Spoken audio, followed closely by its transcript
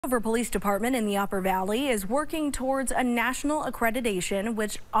Hanover Police Department in the Upper Valley is working towards a national accreditation,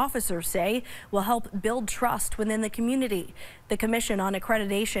 which officers say will help build trust within the community. The Commission on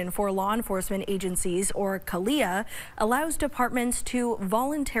Accreditation for Law Enforcement Agencies, or CALEA, allows departments to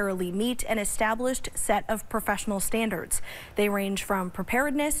voluntarily meet an established set of professional standards. They range from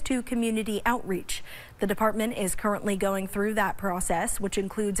preparedness to community outreach. The department is currently going through that process, which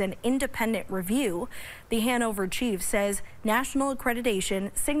includes an independent review. The Hanover chief says national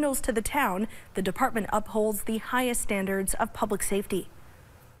accreditation signals to the town the department upholds the highest standards of public safety.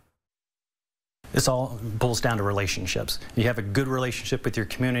 This all boils down to relationships. You have a good relationship with your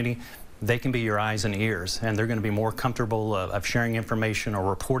community, they can be your eyes and ears, and they're going to be more comfortable of sharing information or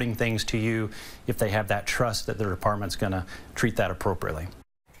reporting things to you if they have that trust that the department's going to treat that appropriately.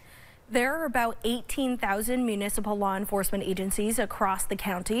 There are about 18,000 municipal law enforcement agencies across the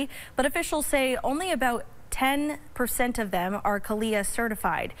county, but officials say only about 10% of them are CALEA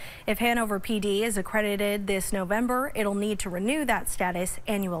certified. If Hanover PD is accredited this November, it'll need to renew that status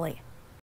annually.